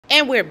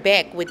And we're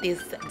back with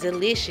this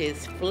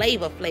delicious,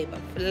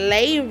 flavorful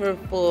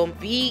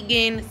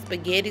vegan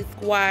spaghetti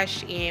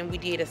squash, and we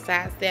did a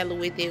side salad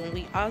with it, and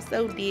we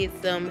also did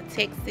some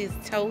Texas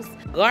toast,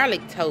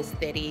 garlic toast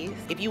that is.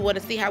 If you want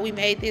to see how we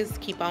made this,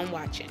 keep on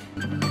watching.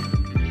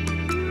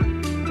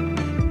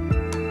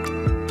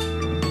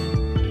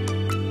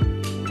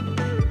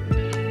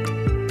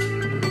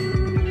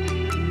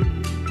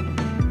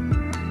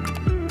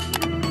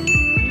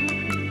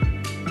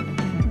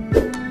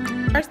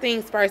 First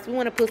things first, we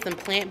want to put some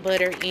plant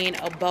butter in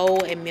a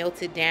bowl and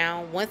melt it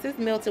down. Once it's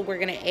melted, we're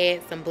going to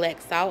add some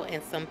black salt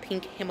and some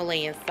pink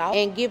Himalayan salt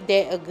and give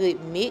that a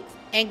good mix.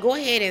 And go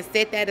ahead and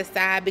set that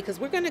aside because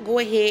we're going to go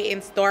ahead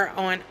and start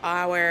on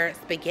our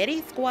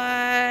spaghetti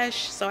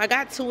squash. So I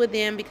got 2 of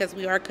them because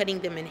we are cutting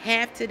them in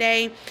half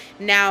today.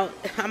 Now,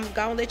 I'm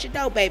going to let you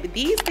know, baby,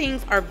 these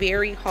things are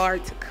very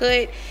hard to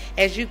cut.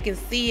 As you can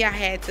see, I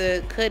had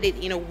to cut it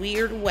in a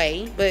weird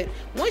way. But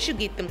once you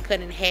get them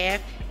cut in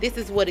half, this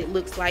is what it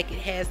looks like. It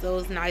has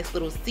those nice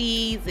little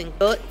seeds and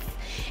guts.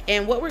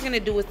 And what we're going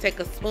to do is take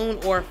a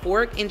spoon or a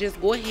fork and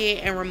just go ahead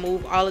and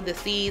remove all of the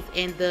seeds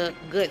and the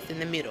guts in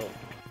the middle.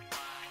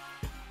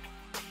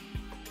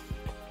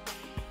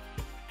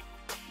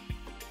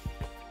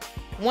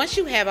 Once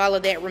you have all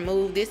of that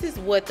removed, this is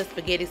what the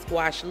spaghetti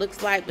squash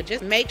looks like, but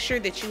just make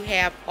sure that you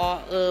have all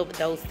of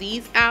those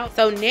seeds out.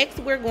 So next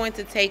we're going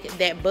to take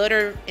that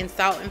butter and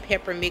salt and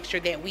pepper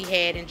mixture that we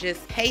had and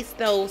just paste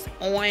those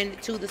on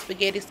to the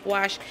spaghetti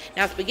squash.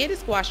 Now spaghetti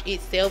squash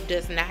itself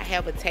does not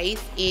have a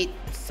taste. It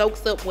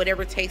soaks up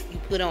whatever taste you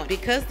put on.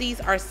 Because these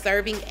are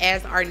serving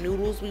as our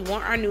noodles, we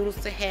want our noodles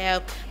to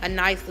have a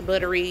nice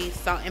buttery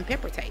salt and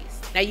pepper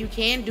taste. Now you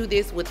can do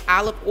this with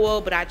olive oil,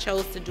 but I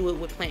chose to do it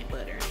with plant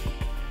butter.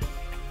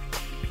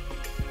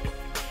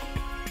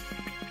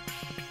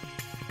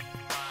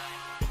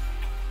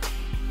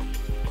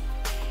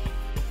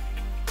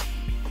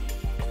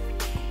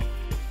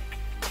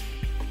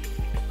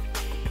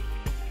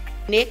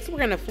 Next, we're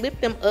gonna flip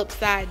them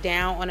upside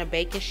down on a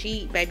baking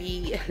sheet.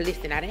 Baby,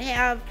 listen, I didn't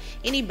have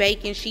any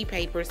baking sheet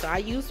paper, so I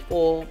used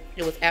foil.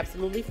 It was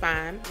absolutely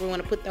fine. We're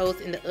gonna put those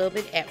in the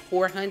oven at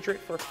 400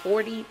 for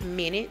 40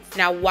 minutes.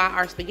 Now, while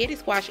our spaghetti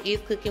squash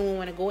is cooking, we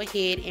wanna go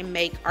ahead and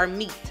make our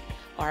meat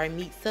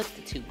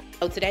substitute.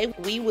 So today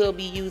we will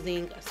be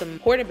using some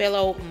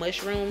Portabello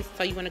mushrooms.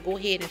 So you want to go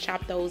ahead and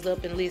chop those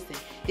up, and listen,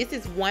 this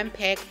is 1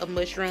 pack of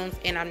mushrooms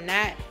and I'm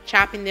not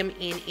chopping them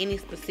in any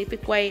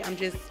specific way. I'm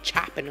just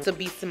chopping them to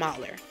be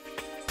smaller.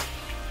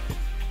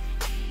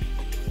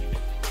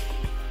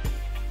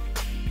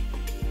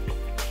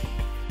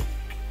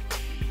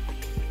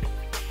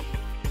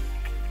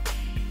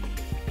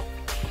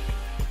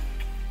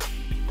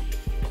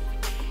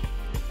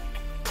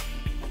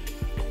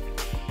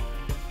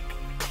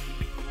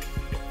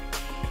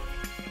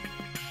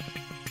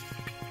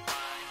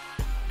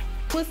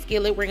 To a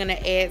skillet, we're going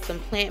to add some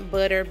plant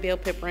butter, bell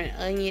pepper, and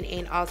onion,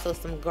 and also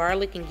some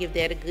garlic, and give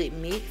that a good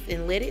mix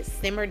and let it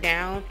simmer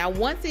down. Now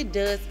once it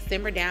does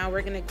simmer down,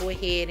 we're going to go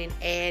ahead and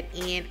add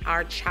in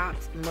our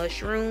chopped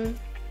mushrooms.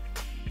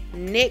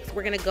 Next,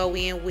 we're going to go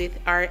in with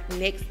our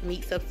next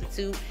meat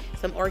substitute,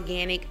 some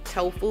organic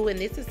tofu, and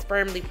this is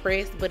firmly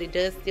pressed, but it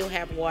does still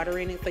have water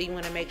in it, so you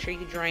want to make sure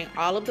you drain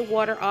all of the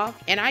water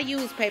off. And I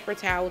use paper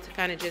towel to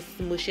kind of just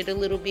smush it a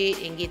little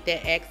bit and get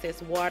that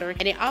excess water.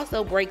 And it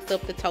also breaks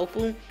up the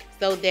tofu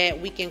so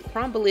that we can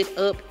crumble it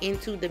up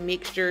into the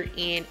mixture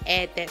and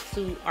add that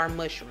to our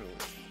mushrooms.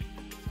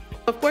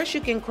 Of course, you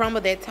can crumble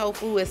that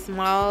tofu as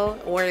small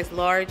or as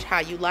large, how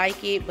you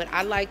like it, but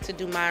I like to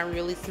do mine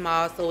really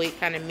small so it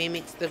kind of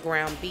mimics the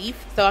ground beef.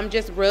 So I'm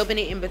just rubbing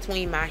it in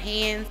between my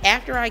hands.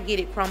 After I get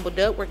it crumbled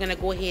up, we're gonna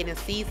go ahead and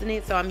season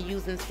it. So I'm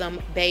using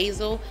some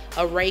basil,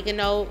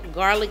 oregano,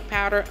 garlic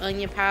powder,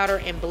 onion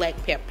powder, and black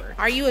pepper.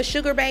 Are you a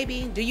sugar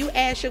baby? Do you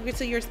add sugar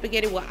to your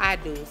spaghetti? Well, I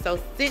do.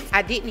 So since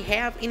I didn't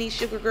have any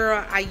sugar,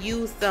 girl, I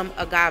used some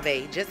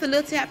agave, just a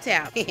little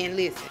tap. And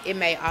listen, it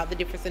made all the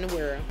difference in the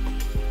world.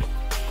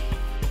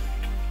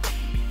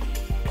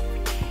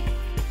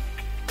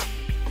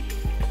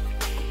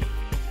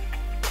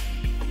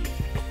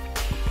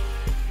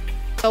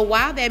 So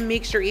while that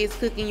mixture is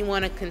cooking, you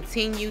want to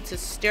continue to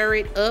stir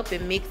it up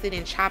and mix it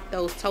and chop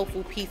those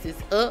tofu pieces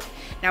up.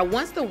 Now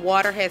once the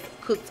water has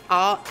cooked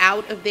all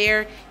out of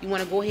there, you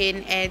want to go ahead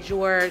and add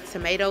your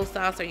tomato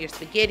sauce or your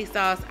spaghetti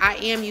sauce. I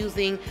am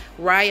using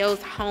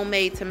Ryo's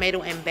homemade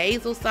tomato and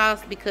basil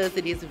sauce because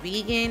it is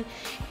vegan.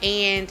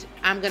 And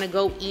I'm going to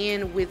go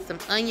in with some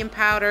onion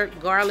powder,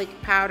 garlic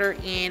powder,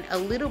 and a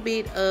little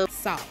bit of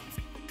salt.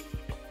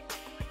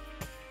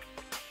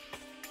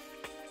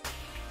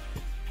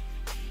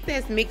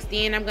 That's mixed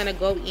in, I'm gonna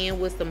go in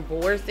with some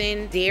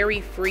Boursin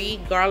dairy-free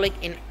garlic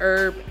and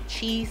herb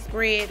cheese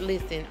spread.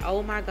 Listen,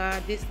 oh my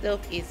god, this stuff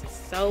is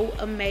so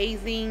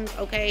amazing.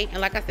 Okay, and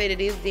like I said,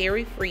 it is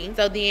dairy-free.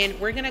 So then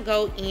we're gonna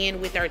go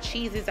in with our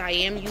cheeses. I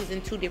am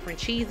using 2 different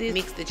cheeses.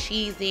 Mix the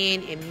cheese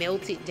in and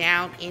melt it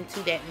down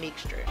into that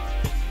mixture.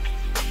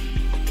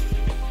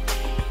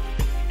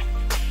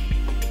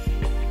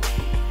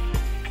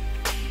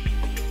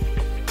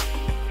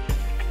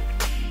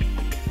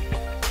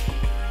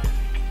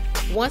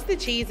 Once the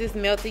cheese is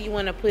melted, you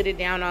want to put it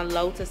down on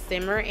low to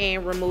simmer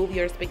and remove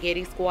your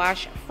spaghetti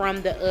squash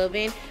from the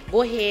oven.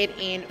 Go ahead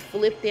and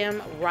flip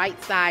them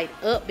right side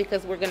up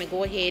because we're going to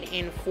go ahead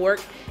and fork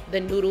the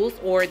noodles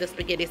or the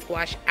spaghetti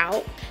squash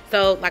out.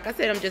 So like I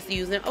said, I'm just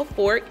using a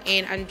fork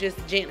and I'm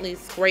just gently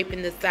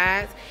scraping the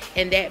sides,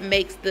 and that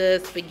makes the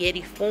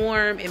spaghetti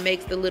form. It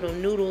makes the little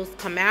noodles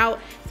come out.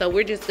 So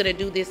we're just going to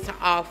do this to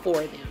all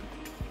 4 of them.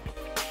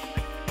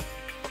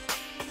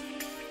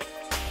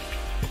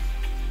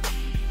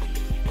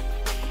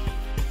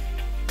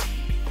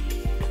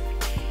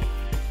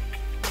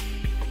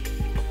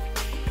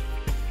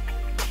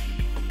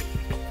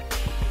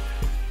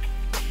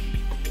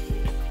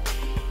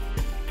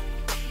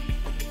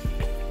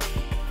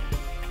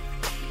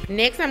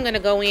 Next, I'm going to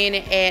go in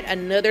and add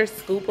another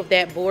scoop of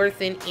that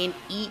Boursin in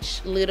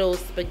each little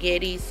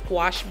spaghetti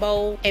squash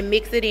bowl and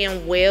mix it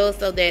in well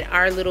so that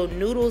our little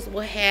noodles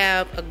will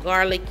have a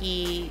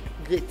garlicky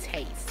good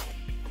taste.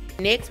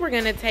 Next, we're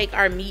going to take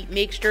our meat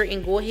mixture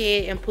and go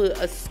ahead and put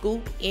a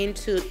scoop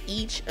into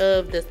each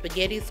of the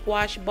spaghetti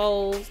squash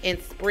bowls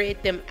and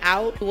spread them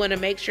out. We want to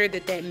make sure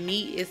that that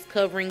meat is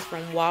covering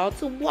from wall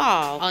to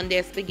wall on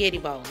that spaghetti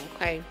bowl,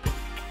 okay?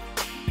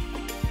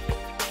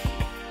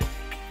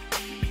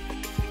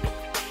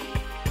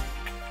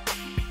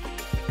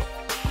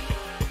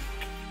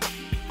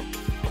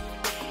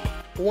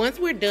 Once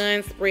we're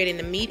done spreading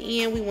the meat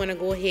in, we want to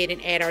go ahead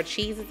and add our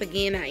cheeses.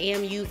 Again, I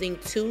am using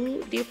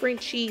 2 different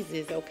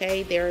cheeses,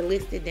 okay? They're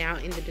listed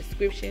down in the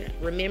description.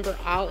 Remember,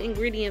 all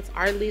ingredients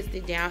are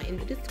listed down in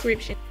the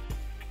description.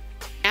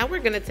 Now we're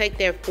going to take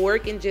that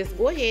fork and just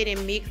go ahead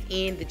and mix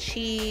in the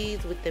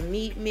cheese with the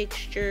meat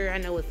mixture. I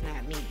know it's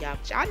not meat, y'all,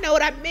 but y'all know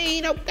what I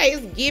mean, okay?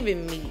 It's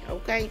giving meat,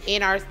 okay?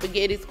 And our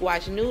spaghetti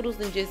squash noodles,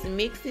 and just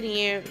mix it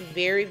in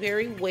very,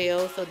 very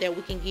well so that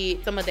we can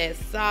get some of that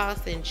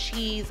sauce and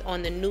cheese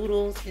on the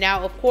noodles.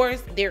 Now, of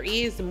course, there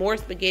is more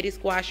spaghetti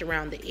squash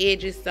around the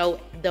edges, so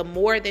the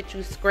more that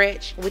you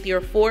scratch with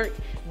your fork,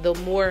 the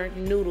more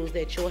noodles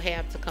that you'll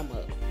have to come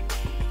up.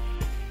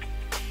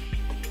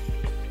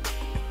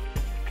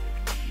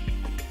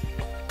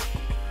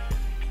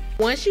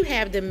 Once you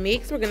have the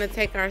mix, we're going to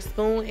take our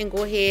spoon and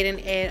go ahead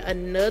and add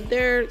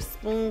another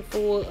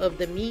spoonful of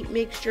the meat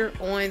mixture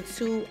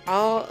onto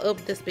all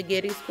of the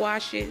spaghetti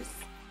squashes.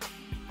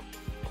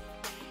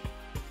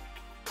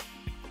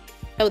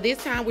 So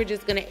this time we're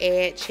just going to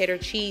add cheddar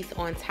cheese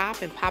on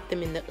top and pop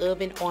them in the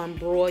oven on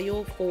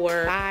broil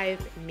for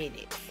 5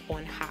 minutes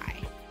on high.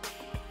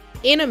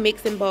 In a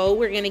mixing bowl,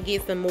 we're going to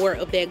get some more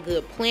of that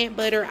good plant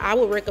butter. I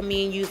would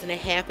recommend using a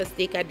half a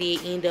stick. I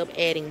did end up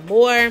adding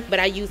more, but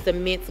I used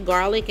some minced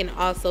garlic and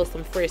also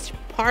some fresh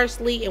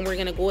parsley, and we're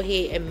going to go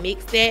ahead and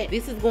mix that.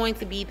 This is going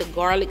to be the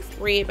garlic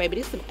spread, baby.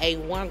 This is some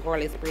A1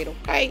 garlic spread,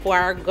 okay? For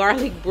our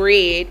garlic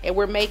bread, and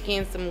we're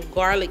making some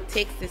garlic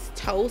Texas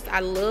toast. I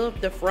love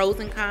the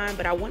frozen kind,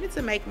 but I wanted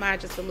to make mine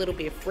just a little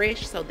bit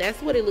fresh, so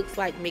that's what it looks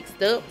like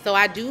mixed up. So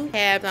I do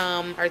have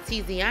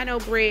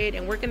artisanal bread,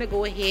 and we're going to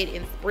go ahead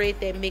and spread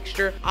that mixture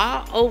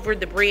all over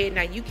the bread.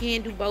 Now you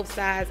can do both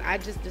sides. I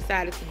just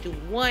decided to do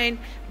one,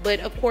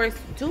 but of course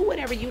do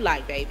whatever you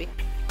like, baby.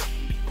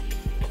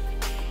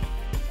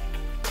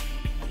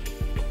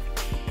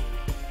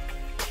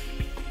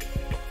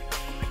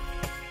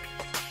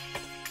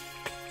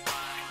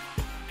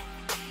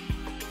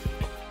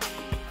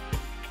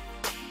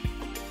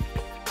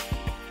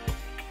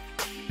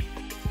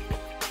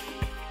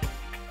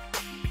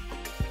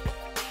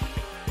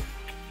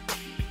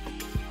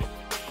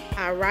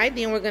 Alright,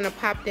 then we're going to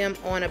pop them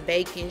on a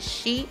baking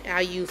sheet.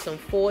 I'll use some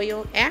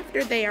foil.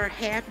 After they are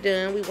half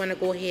done, we want to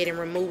go ahead and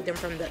remove them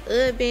from the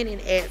oven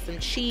and add some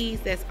cheese.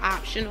 That's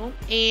optional.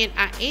 And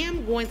I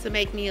am going to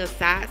make me a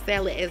side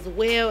salad as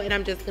well. And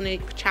I'm just going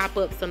to chop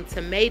up some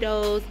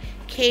tomatoes,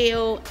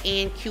 kale,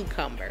 and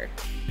cucumber.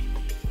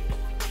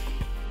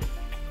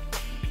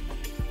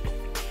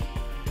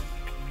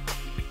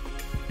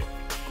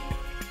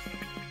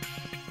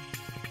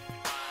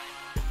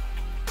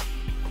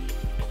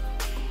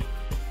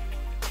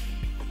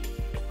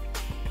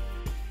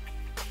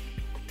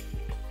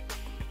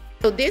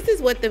 So this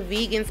is what the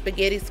vegan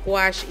spaghetti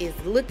squash is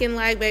looking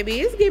like,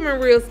 baby. It's giving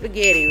real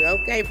spaghetti,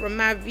 okay? From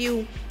my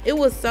view, it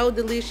was so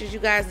delicious. You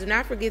guys, do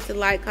not forget to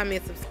like,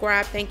 comment,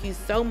 subscribe. Thank you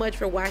so much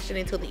for watching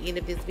until the end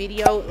of this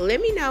video. Let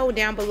me know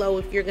down below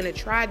if you're going to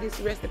try this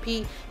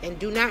recipe. And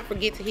do not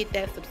forget to hit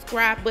that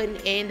subscribe button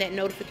and that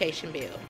notification bell.